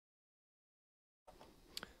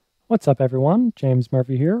What's up, everyone? James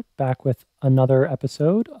Murphy here, back with another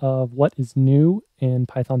episode of What is New in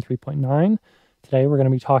Python 3.9. Today, we're going to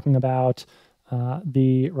be talking about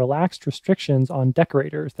the relaxed restrictions on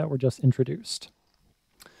decorators that were just introduced.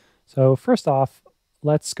 So first off,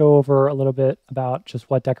 let's go over a little bit about just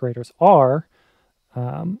what decorators are.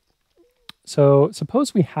 So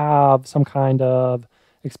suppose we have some kind of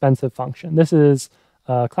expensive function. This is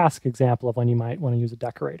a classic example of when you might want to use a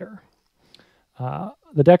decorator.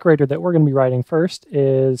 The decorator that we're going to be writing first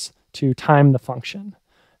is to time the function.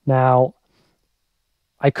 Now,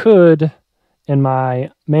 I could, in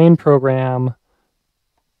my main program,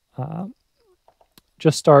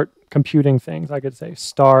 just start computing things. I could say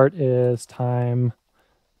start is time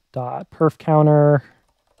dot perf counter,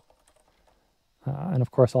 and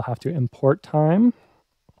of course I'll have to import time,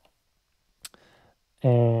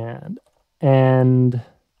 and end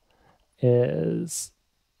is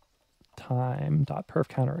time.perf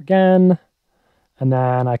counter again, and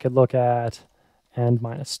then I could look at end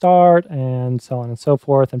minus start and so on and so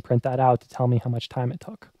forth and print that out to tell me how much time it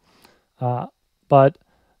took. But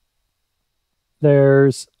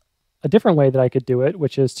there's a different way that I could do it,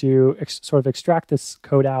 which is to sort of extract this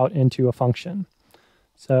code out into a function.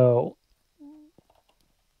 So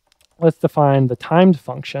let's define the timed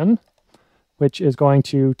function, which is going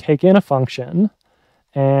to take in a function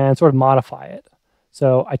and sort of modify it.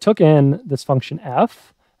 So I took in this function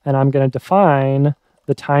f, and I'm going to define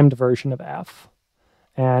the timed version of f.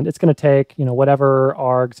 And it's going to take, whatever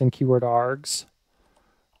args and keyword args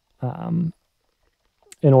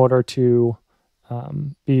in order to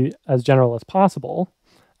be as general as possible.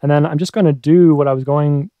 And then I'm just going to do what I was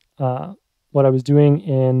doing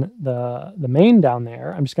in the main down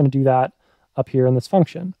there. I'm just going to do that up here in this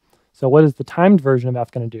function. So what is the timed version of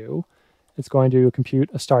f going to do? It's going to compute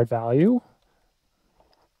a start value,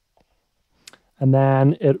 and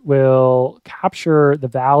then it will capture the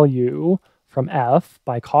value from f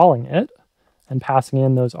by calling it and passing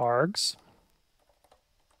in those args.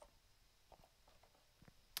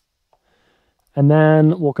 And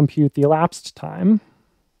then we'll compute the elapsed time.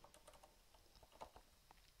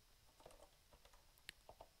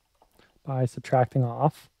 By subtracting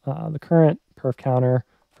off the current perf counter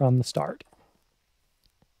from the start.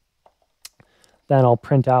 Then I'll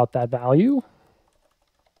print out that value,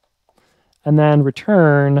 and then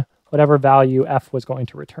return whatever value f was going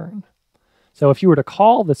to return. So if you were to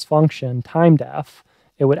call this function timed f,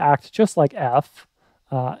 it would act just like f,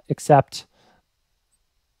 except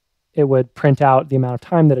it would print out the amount of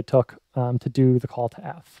time that it took to do the call to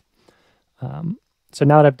f. So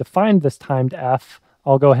now that I've defined this timed f,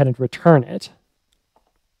 I'll go ahead and return it.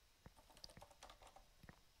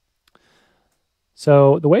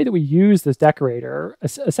 So the way that we use this decorator,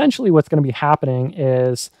 essentially what's going to be happening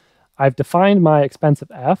is I've defined my expensive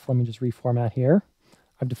f. Let me just reformat here.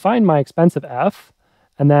 I've defined my expensive f,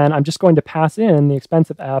 and then I'm just going to pass in the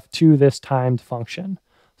expensive f to this timed function.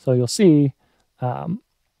 So you'll see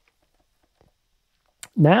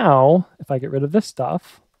now, if I get rid of this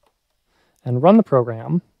stuff and run the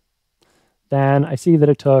program, then I see that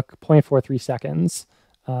it took 0.43 seconds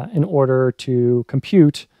in order to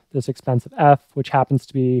compute this expensive f, which happens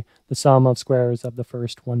to be the sum of squares of the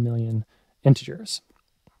first 1 million integers.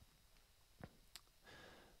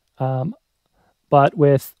 But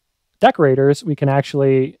with decorators, we can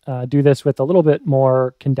actually do this with a little bit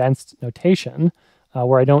more condensed notation,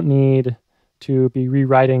 where I don't need to be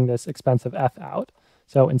rewriting this expensive f out.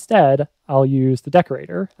 So instead, I'll use the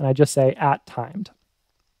decorator, and I just say @timed.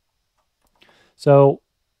 So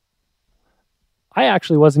I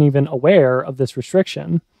actually wasn't even aware of this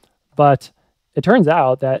restriction, but it turns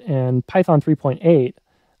out that in Python 3.8,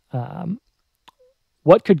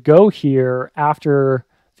 what could go here after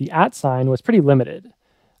the @ sign was pretty limited.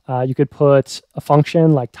 You could put a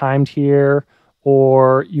function like timed here,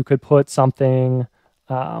 or you could put something,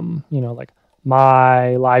 like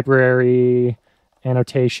my library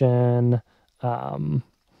annotation, and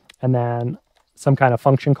then some kind of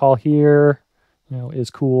function call here, is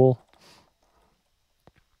cool.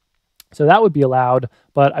 So that would be allowed,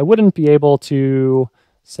 but I wouldn't be able to,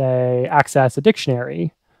 say, access a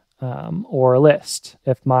dictionary or a list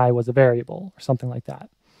if my was a variable or something like that.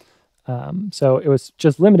 So it was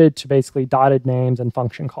just limited to basically dotted names and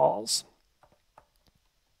function calls.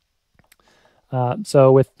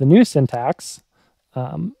 So with the new syntax,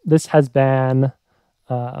 this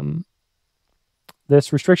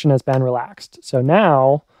restriction has been relaxed. So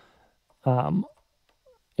now,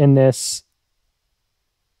 in this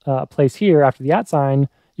place here after the @ sign,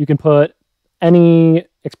 you can put any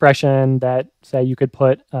expression that, say, you could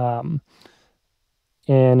put in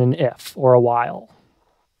an if or a while.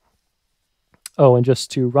 Oh, and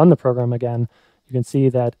just to run the program again, you can see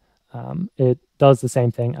that it does the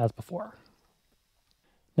same thing as before.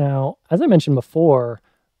 Now, as I mentioned before,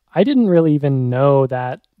 I didn't really even know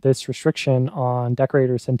that this restriction on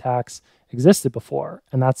decorator syntax existed before.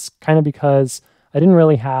 And that's kind of because I didn't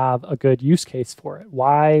really have a good use case for it.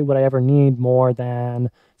 Why would I ever need more than,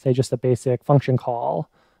 say, just a basic function call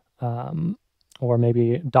or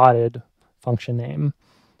maybe dotted function name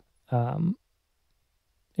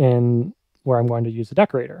in where I'm going to use a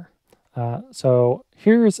decorator? So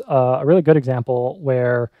here's a really good example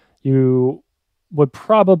where you would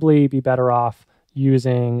probably be better off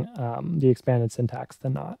using the expanded syntax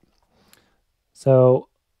than not. So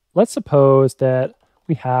let's suppose that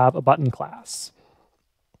we have a button class.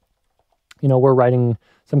 We're writing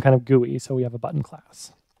some kind of GUI, so we have a button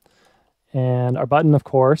class. And our button, of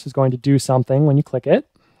course, is going to do something when you click it.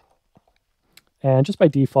 And just by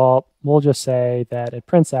default, we'll just say that it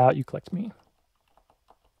prints out, you clicked me.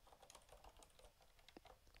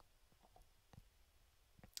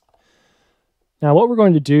 Now, what we're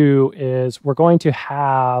going to do is we're going to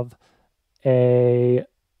have a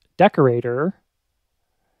decorator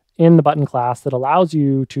in the button class that allows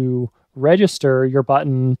you to register your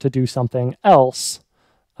button to do something else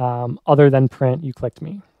other than print you clicked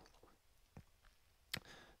me.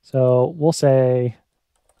 So we'll say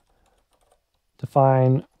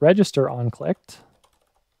define register on clicked,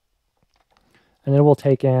 and it will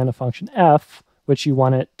take in a function f, which you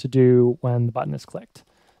want it to do when the button is clicked.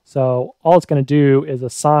 So all it's going to do is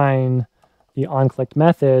assign the onClicked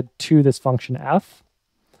method to this function f.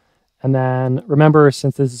 And then remember,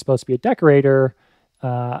 since this is supposed to be a decorator,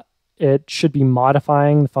 it should be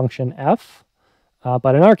modifying the function f.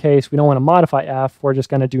 But in our case, we don't want to modify f. We're just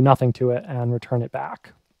going to do nothing to it and return it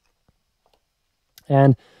back.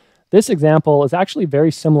 And this example is actually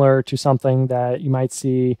very similar to something that you might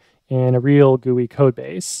see in a real GUI code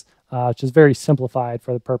base, which is very simplified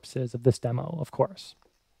for the purposes of this demo, of course.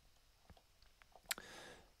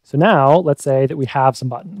 So now let's say that we have some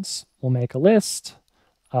buttons. We'll make a list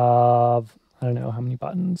of, I don't know how many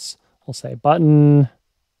buttons. We'll say button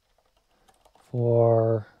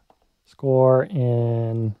for score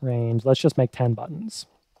in range. Let's just make 10 buttons.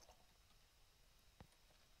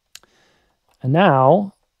 And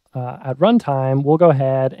now at runtime, we'll go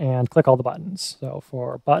ahead and click all the buttons. So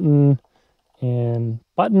for button in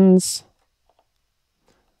buttons,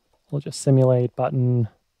 we'll just simulate button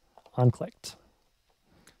onClicked.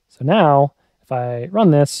 So now, if I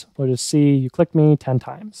run this, we'll just see you clicked me 10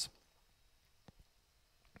 times.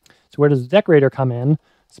 So where does the decorator come in?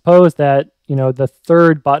 Suppose that, the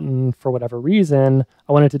third button, for whatever reason,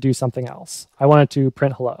 I wanted to do something else. I wanted to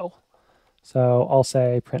print hello. So I'll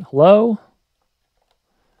say print hello,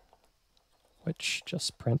 which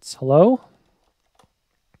just prints hello.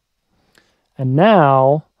 And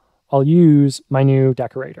now I'll use my new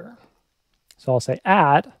decorator. So I'll say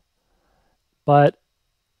add, but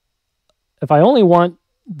if I only want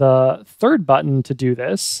the third button to do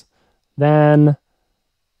this, then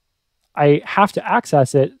I have to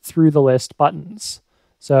access it through the list buttons.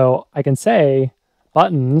 So I can say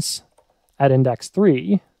buttons at index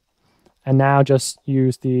 3, and now just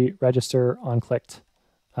use the register onClicked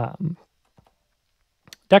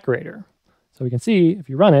decorator. So we can see, if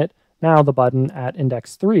you run it, now the button at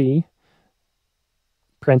index 3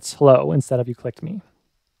 prints hello instead of you clicked me.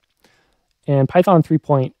 In Python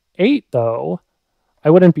 3.8, though, I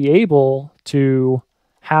wouldn't be able to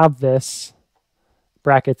have this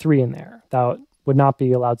bracket 3 in there. That would not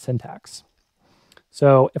be allowed syntax.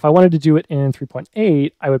 So if I wanted to do it in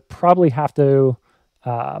 3.8, I would probably have to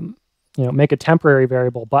make a temporary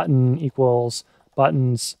variable button equals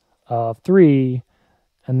buttons of 3,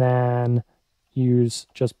 and then use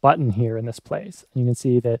just button here in this place. And you can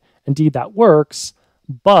see that indeed that works,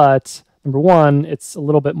 but number one, it's a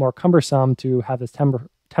little bit more cumbersome to have this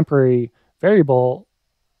temporary variable.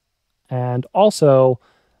 And also,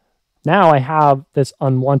 now I have this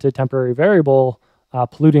unwanted temporary variable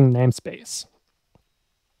polluting the namespace.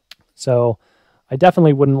 So I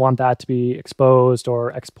definitely wouldn't want that to be exposed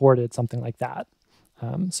or exported, something like that.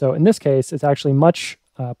 So in this case, it's actually much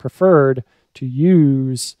preferred to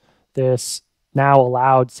use this now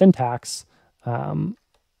allowed syntax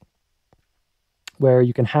where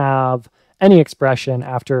you can have any expression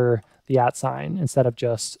after the @ sign instead of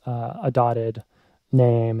just a dotted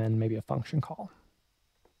name and maybe a function call.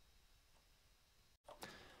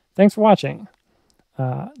 Thanks for watching.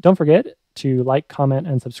 Don't forget to like, comment,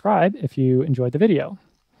 and subscribe if you enjoyed the video.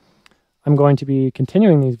 I'm going to be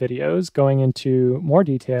continuing these videos, going into more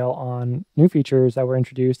detail on new features that were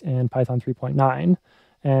introduced in Python 3.9,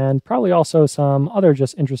 and probably also some other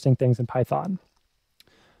just interesting things in Python.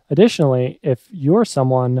 Additionally, if you're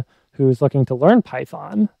someone who's looking to learn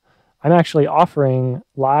Python, I'm actually offering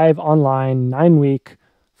live online 9-week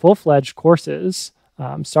full-fledged courses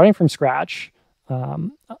starting from scratch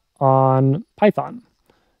on Python.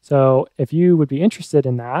 So if you would be interested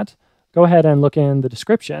in that, go ahead and look in the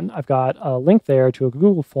description. I've got a link there to a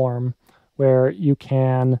Google form where you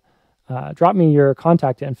can drop me your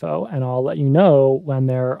contact info, and I'll let you know when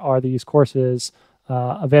there are these courses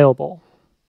available.